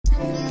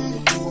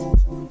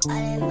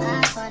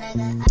Good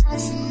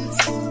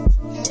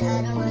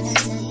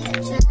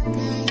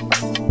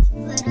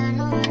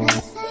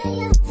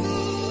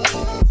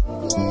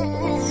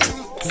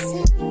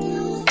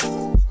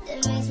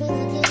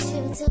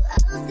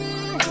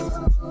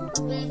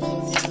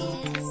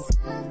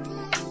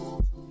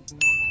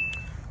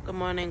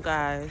morning,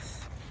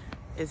 guys.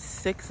 It's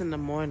 6 in the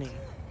morning.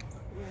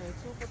 Yeah,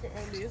 it's so fucking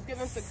early. It's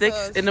getting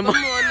 6 in the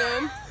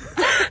morning.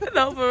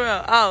 No, for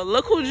real. Oh,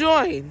 look who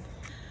joined.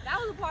 That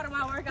was a part of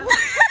my workout.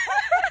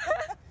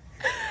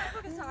 I'm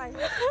fucking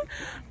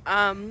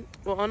tired.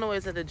 We're on the way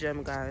to the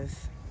gym,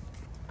 guys.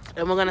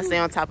 And we're gonna stay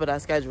on top of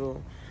that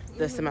schedule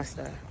this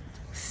semester.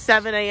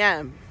 7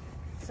 a.m.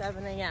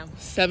 7 a.m.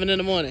 7 in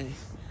the morning.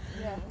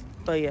 Yeah.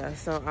 But yeah,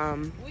 so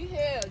we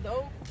here.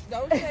 Don't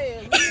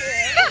say it. We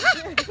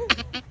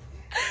here.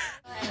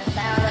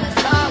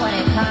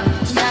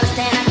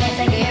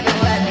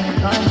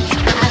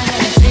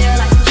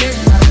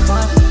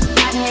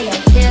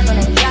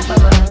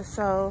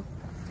 So,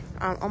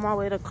 on my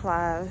way to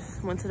class,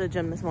 went to the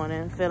gym this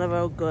morning, feeling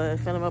real good,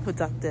 feeling real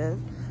productive.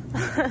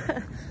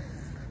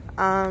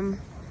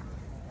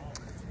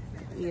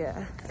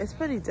 Yeah, it's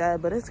pretty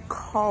dead, but it's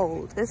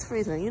cold. It's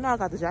freezing. You know I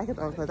got the jacket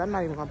on because I'm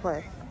not even gonna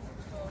play.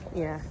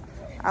 Yeah,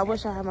 I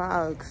wish I had my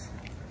Uggs.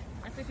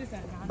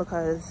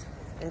 Because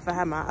if I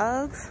had my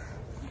Uggs,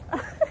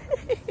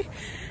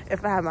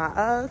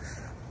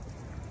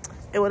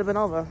 it would have been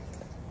over.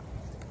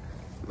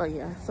 But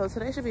yeah, so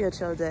today should be a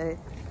chill day.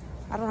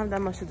 I don't have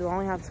that much to do. I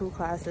only have 2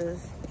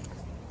 classes.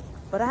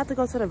 But I have to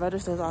go to the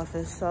registrar's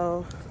office,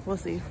 so we'll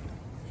see.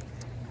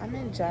 I'm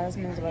in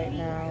Jasmine's right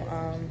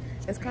now.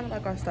 It's kind of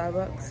like our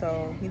Starbucks,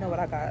 so you know what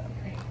I got.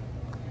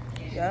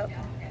 Yep.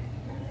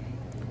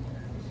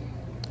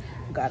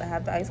 Gotta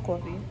have the iced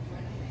coffee.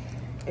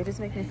 It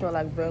just makes me feel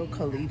like real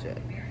collegiate.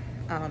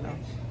 I don't know.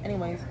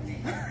 Anyways,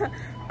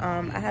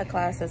 I had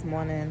class this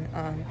morning,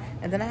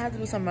 and then I had to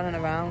do some running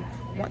around.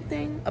 One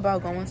thing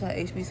about going to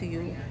a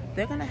HBCU,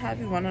 they're gonna have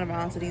you running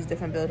around to these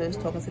different buildings,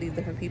 talking to these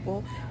different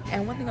people.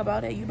 And one thing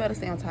about it, you better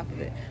stay on top of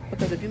it,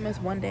 because if you miss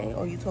one day,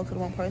 or you talk to the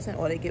wrong person,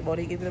 or they give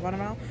you the run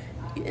around,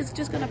 it's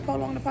just gonna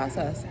prolong the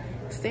process.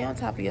 Stay on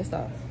top of your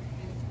stuff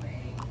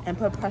and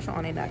put pressure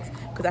on their necks,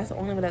 because that's the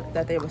only way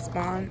that they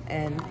respond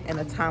and in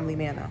a timely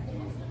manner.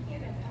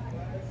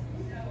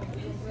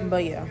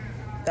 But yeah,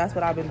 that's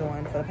what I've been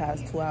doing for the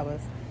past 2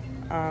 hours.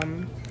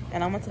 And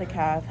I went to the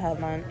caf,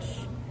 had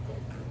lunch,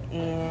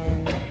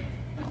 and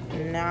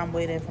now I'm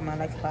waiting for my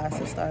next class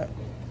to start.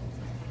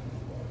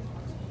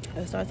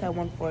 It starts at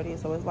 1:40,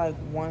 so it's like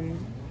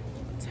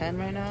 1:10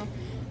 right now.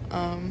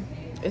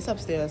 It's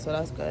upstairs, so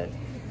that's good.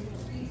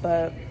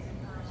 But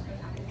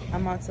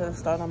I'm about to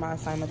start on my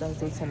assignment that's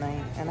due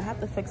tonight, and I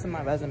have to fix in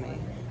my resume,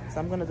 so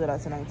I'm gonna do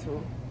that tonight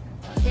too.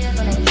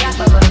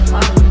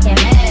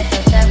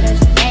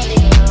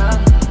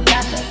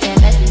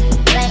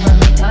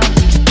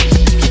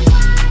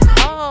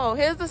 Oh,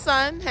 here's the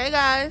sun. Hey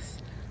guys.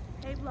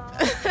 Hey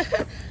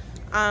vlog.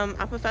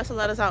 Our professor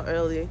let us out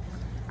early.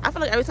 I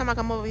feel like every time I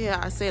come over here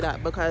I say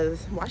that,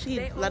 because why should he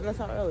letting us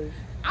out early?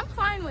 I'm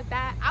fine with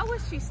that. I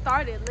wish she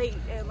started late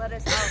and let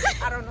us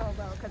out. I don't know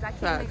about, because I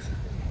can't make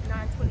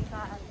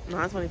 9:25.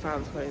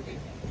 9:25 is crazy.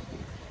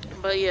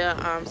 But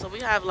yeah, so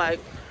we have like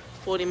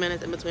 40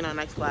 minutes in between our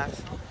next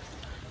class.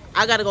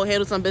 I gotta go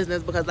handle some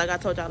business, because like I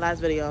told y'all last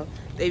video,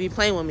 they be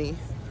playing with me.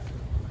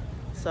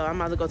 So I'm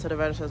about to go to the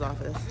registrar's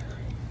office.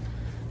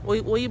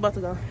 Where you about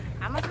to go?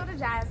 I'm gonna go to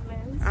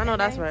Jasmine's. I know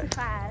that's and then right. to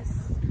class.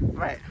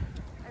 Right.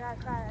 I got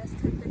class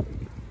 10:50.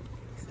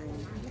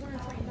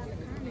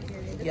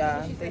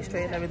 Yeah, they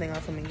straightened everything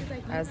out for me,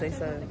 as they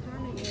should.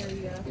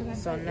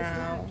 So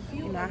now,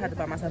 you know, I had to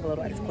buy myself a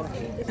little iced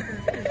coffee.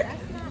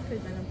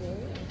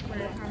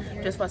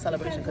 Just for a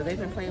celebration, because they've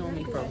been playing with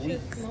me for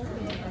weeks.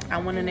 I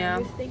went in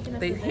there,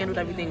 they handled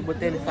everything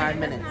within 5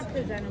 minutes.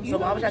 So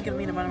why would y'all give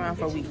me to run around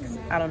for weeks?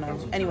 I don't know.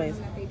 Anyways,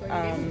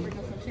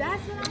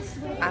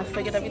 I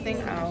figured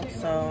everything out,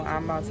 so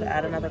I'm about to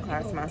add another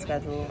class to my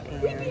schedule,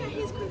 and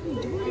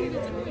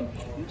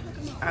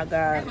I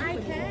got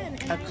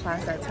a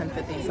class at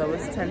 10:50, so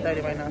it's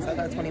 10:30 right now, so I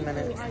got 20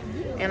 minutes.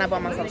 And I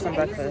bought myself some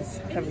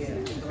breakfast.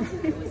 Period.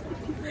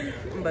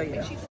 But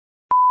yeah.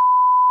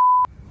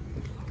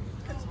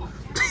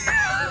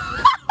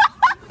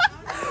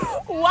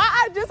 Why?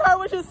 I just heard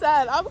what you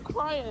said. I'm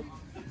crying.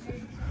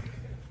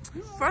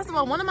 First of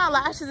all, one of my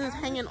lashes is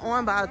hanging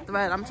on by a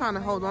thread. I'm trying to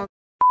hold on.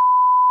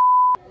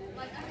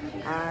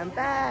 I'm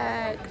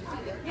back.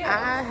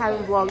 I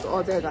haven't vlogged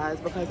all day, guys,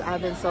 because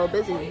I've been so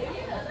busy.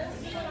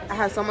 I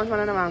had so much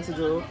running around to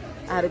do.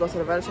 I had to go to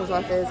the registrar's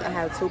office. I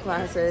had 2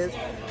 classes.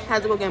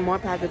 Had to go get more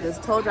packages.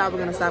 Told y'all we're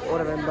gonna stop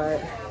ordering,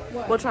 but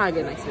we'll try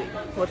again next week.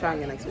 We're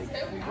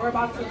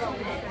about to go.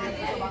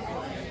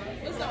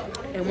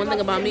 And one thing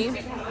about me,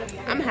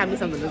 I'm gonna have me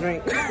something to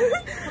drink.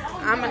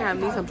 I'm gonna have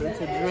me something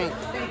to drink.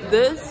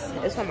 This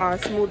is from our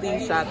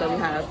smoothie shop that we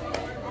have.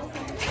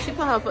 She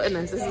put her foot in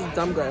this. This is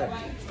dumb good.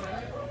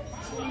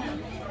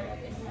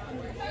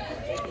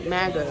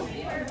 Mad good.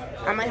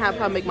 I might have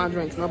her make my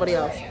drinks, nobody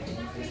else.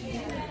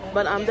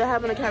 But they're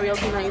having a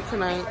karaoke night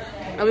tonight.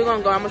 And we're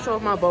gonna go. I'm gonna show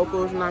off my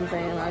vocals, you know what I'm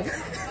saying? Like,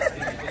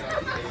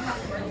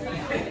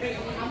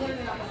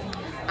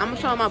 I'm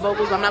gonna show off my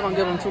vocals, but I'm not gonna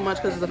give them too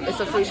much because it's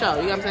a free show.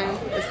 You know what I'm saying?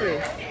 It's free.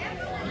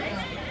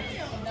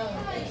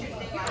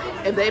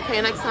 If they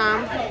pay next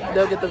time,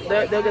 they'll get the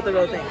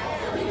real thing.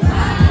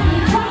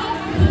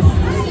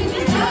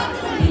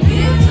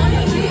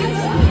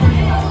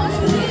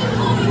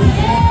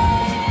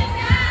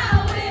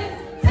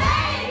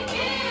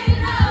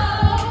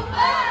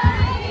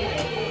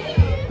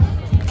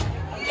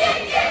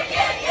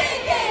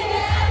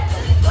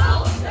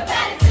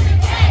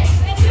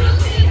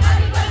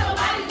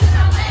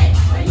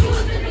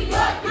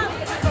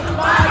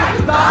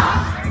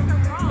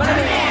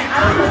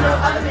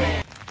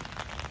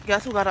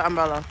 Guess who got an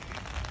umbrella?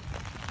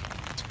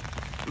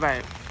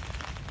 Right.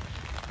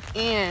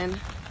 And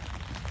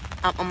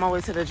I'm on my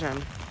way to the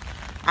gym.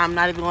 I'm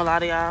not even gonna lie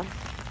to y'all.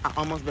 I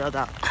almost bailed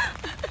out.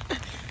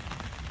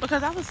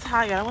 Because I was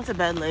tired. I went to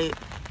bed late.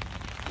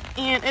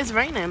 And it's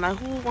raining. Like,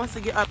 who wants to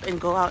get up and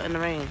go out in the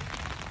rain?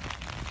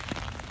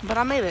 But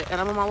I made it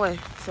and I'm on my way.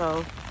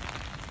 So,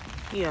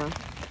 yeah.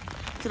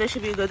 Today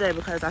should be a good day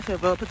because I feel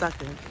real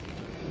productive.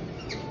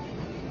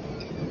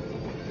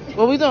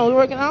 What we doing? We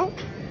working out?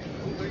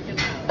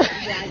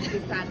 Yeah, I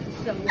decided to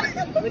show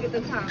up. Look at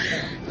the time.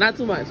 Not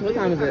too much. What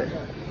time is it?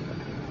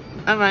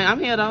 All right, I'm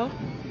here though.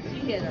 She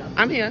here though.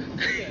 I'm here.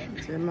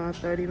 It's in my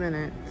 30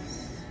 minutes.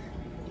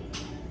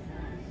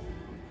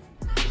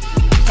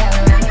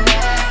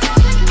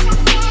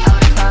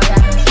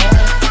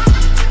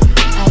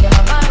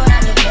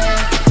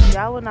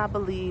 Y'all would not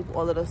believe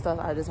all of the stuff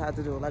I just had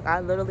to do. Like,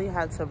 I literally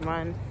had to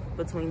run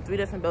between 3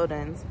 different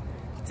buildings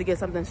to get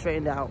something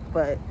straightened out.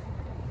 But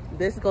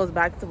this goes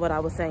back to what I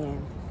was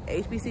saying.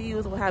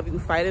 HBCUs will have you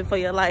fighting for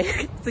your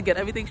life to get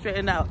everything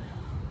straightened out.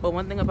 But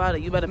one thing about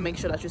it, you better make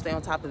sure that you stay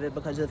on top of it,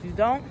 because if you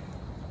don't,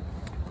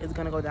 it's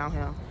gonna go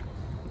downhill.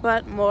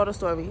 But moral of the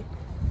story,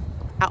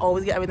 I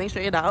always get everything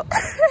straightened out.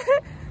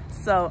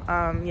 So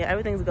yeah,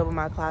 everything's good with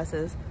my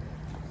classes.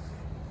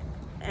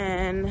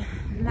 And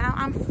now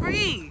I'm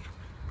free.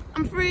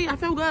 I'm free. I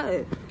feel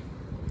good.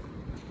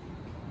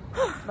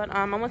 But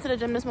I went to the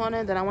gym this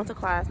morning, then I went to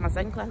class. My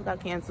second class got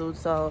canceled,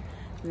 so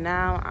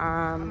now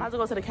I'm about to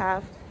go to the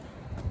caf.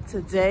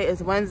 Today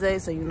is Wednesday,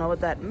 so you know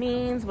what that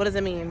means. What does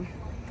it mean?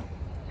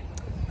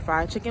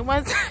 Fried chicken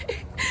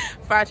Wednesday.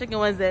 Fried chicken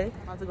Wednesday.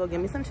 I'm about to go get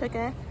me some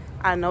chicken.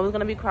 I know it's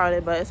gonna be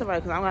crowded, but it's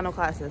alright because I don't got no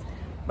classes.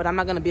 But I'm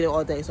not gonna be there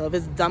all day, so if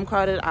it's dumb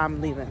crowded,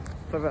 I'm leaving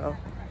for real.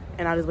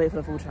 And I'll just wait for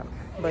the food truck.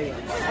 But yeah.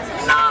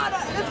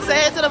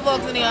 Say it to the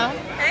vlogs in here.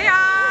 Hey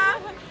y'all.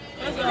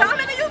 Y'all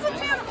in the YouTube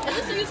channel? Is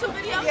this a YouTube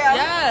video? Yeah.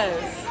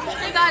 Yes.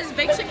 Hey guys,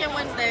 Big Chicken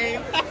Wednesday.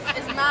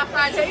 It's not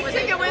Fried Chicken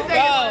Wednesday. Chicken Wednesday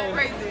is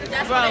crazy.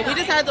 That's bro, we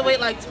just had to wait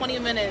like 20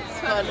 minutes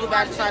for a new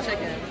batch of fried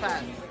chicken.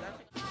 Fact.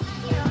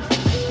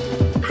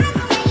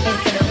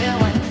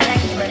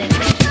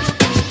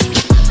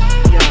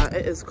 Yeah,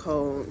 it is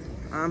cold.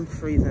 I'm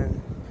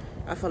freezing.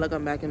 I feel like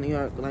I'm back in New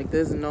York. Like,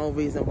 there's no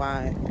reason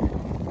why.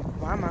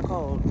 Why am I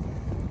cold?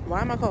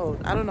 Why am I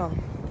cold? I don't know.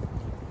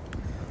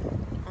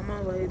 On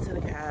my way to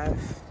the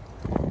caf.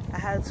 I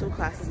had 2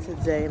 classes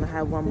today and I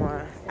had 1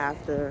 more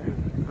after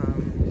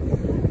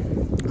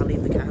I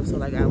leave the caf, so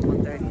like at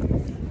 1:30.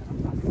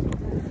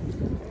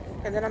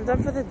 And then I'm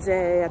done for the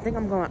day. I think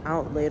I'm going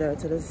out later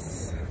to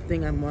this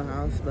thing at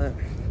Morehouse, but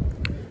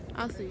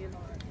I'll see you.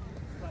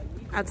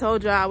 I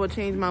told y'all I would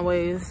change my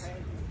ways.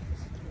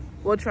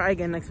 We'll try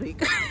again next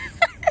week.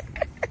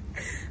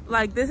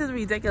 Like, this is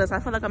ridiculous. I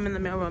feel like I'm in the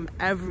mail room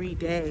every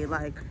day.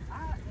 Like,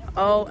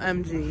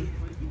 OMG.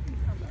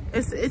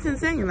 It's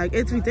insane. Like,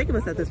 it's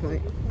ridiculous at this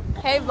point.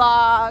 Hey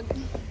vlog.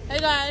 Hey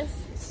guys.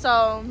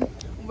 So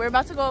we're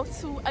about to go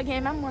to a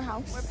game at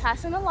Morehouse. We're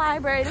passing the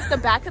library. This is the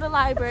back of the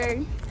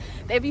library.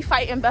 They be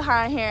fighting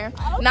behind here.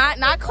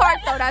 Not Clark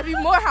though. That'd be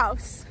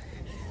Morehouse.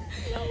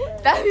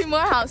 That'd be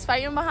Morehouse.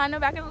 Fighting behind the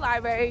back of the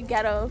library.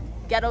 Ghetto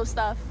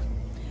stuff.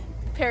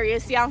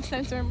 Period. See how I'm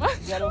censoring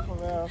myself? Ghetto for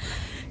real.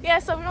 Yeah.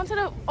 So we went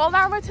to all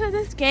our way to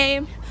this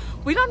game.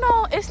 We don't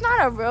know. It's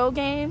not a real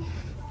game.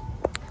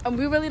 And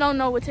we really don't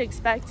know what to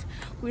expect.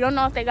 We don't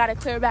know if they got a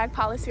clear bag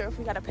policy or if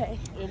we gotta pay.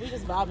 Yeah, we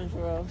just vibing for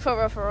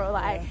real. For real,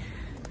 like,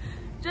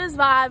 just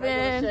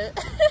vibing.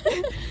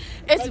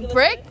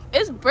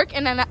 It's brick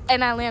in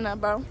Atlanta,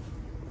 bro.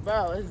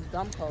 Bro, it's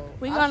dumb cold.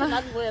 We gonna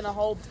not be wearing a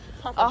whole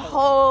puffer. A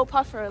whole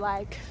puffer,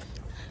 like.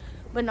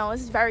 But no,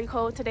 it's very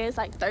cold today. It's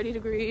like 30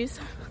 degrees.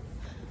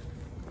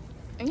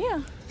 And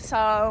yeah,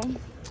 so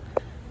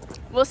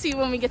we'll see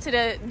when we get to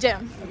the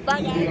gym.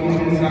 Bye, guys.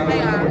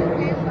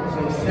 Bye,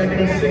 So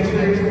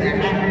 76ers, the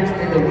actors,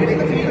 and the winning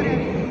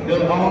team,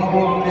 they'll all go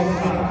on this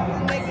side.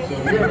 So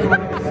we're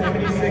part of the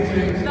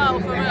 76ers. No,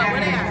 for real. Where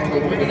they at?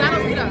 Because I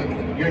don't see them.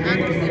 I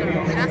don't see them.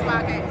 And that's why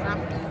I came. So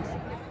I'm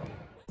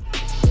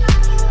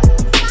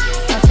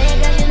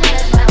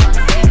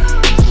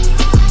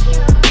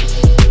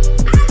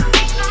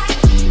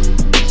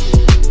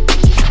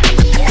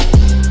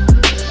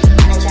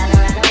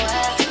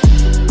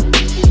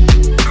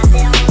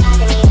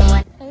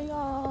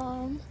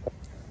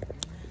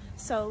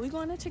So we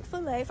going to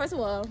Chick-fil-A. First of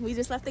all, we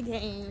just left the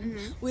game.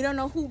 We don't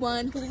know who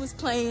won, who was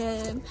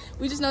playing.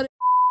 We just know the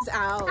is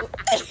out.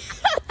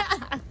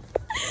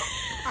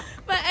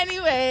 But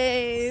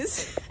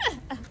anyways,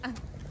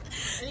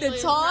 the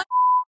tall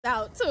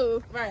out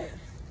too. Right.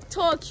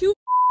 Tall, cute,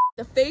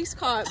 the face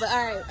card. But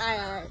all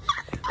right.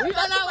 We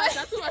on our way.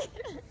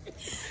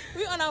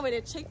 We on our way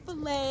to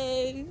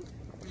Chick-fil-A.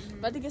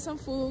 About to get some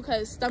food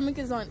because stomach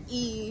is on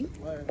E.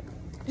 Word.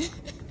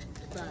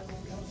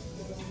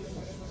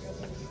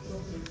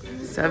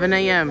 7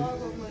 a.m.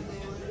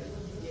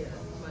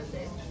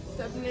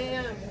 7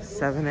 a.m.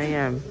 7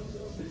 a.m.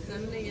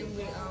 7 a.m.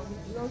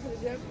 We going to the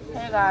gym.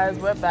 Hey guys,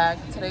 we're back.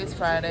 Today's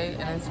Friday,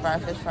 and it's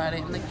Fried Fish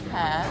Friday in the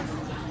caf.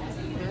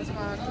 Here's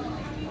one.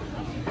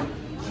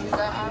 We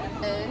got our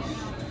fish.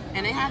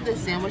 And they have this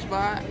sandwich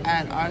bar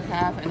at our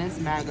caf, and it's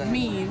mega.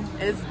 Mean.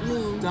 It's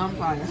dumb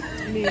fire.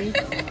 Mean.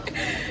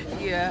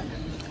 Yeah.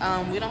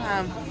 We don't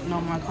have no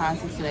more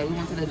classes today. We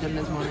went to the gym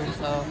this morning,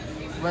 so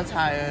we're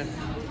tired.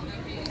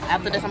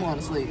 After this, I'm going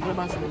to sleep. What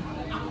about you?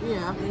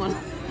 Yeah.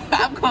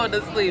 I'm going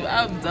to sleep.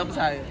 I'm dumb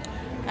tired.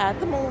 At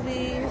the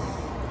movies.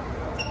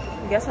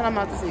 Guess what I'm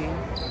about to see?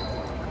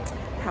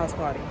 House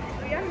Party.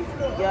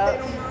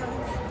 Yep.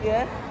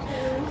 Yeah.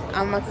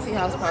 I'm about to see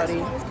House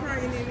Party.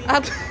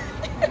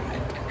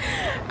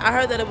 I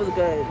heard that it was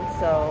good,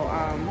 so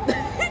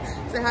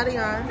say hi to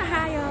Yon.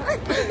 Hi, y'all.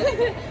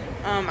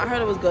 I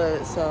heard it was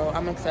good, so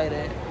I'm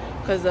excited.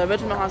 Cause the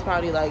original House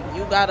Party, like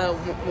you gotta,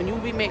 when you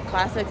remake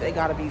classics, it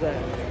gotta be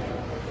good.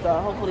 So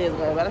hopefully it's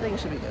good, but I think it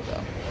should be good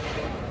though.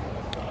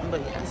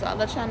 But yeah, so I'll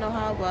let y'all know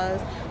how it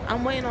was.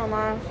 I'm waiting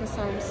online for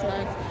some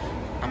snacks.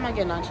 I might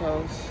get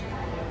nachos.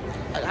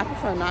 Like, I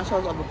prefer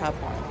nachos over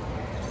popcorn.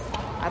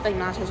 I think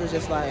nachos is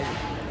just like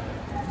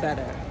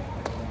better.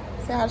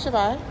 Say hi to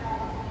Shabbat.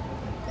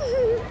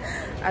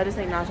 I just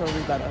think nachos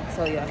is better.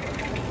 So yeah.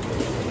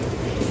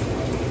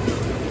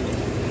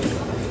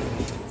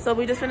 So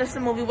we just finished the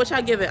movie. What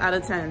y'all give it out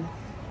of 10?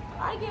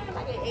 I give it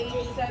like an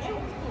 8, 7.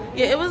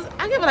 Yeah, it was.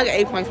 I give it like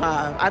an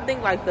 8.5. I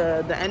think like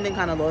the ending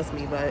kind of lost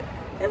me, but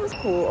it was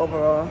cool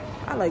overall.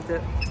 I liked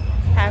it.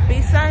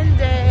 Happy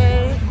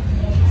Sunday.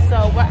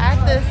 So we're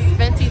at this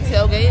Fenty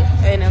tailgate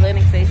in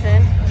Atlantic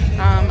Station.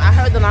 I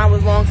heard the line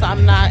was long, so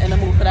I'm not in the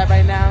mood for that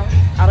right now.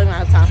 I don't even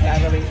have time for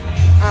that really.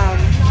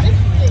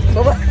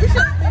 But what? We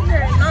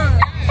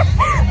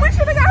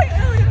should have got here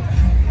earlier.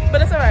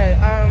 But it's alright.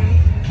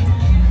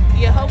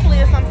 Yeah, hopefully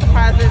it's some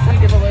surprises, some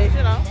giveaways,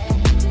 you know.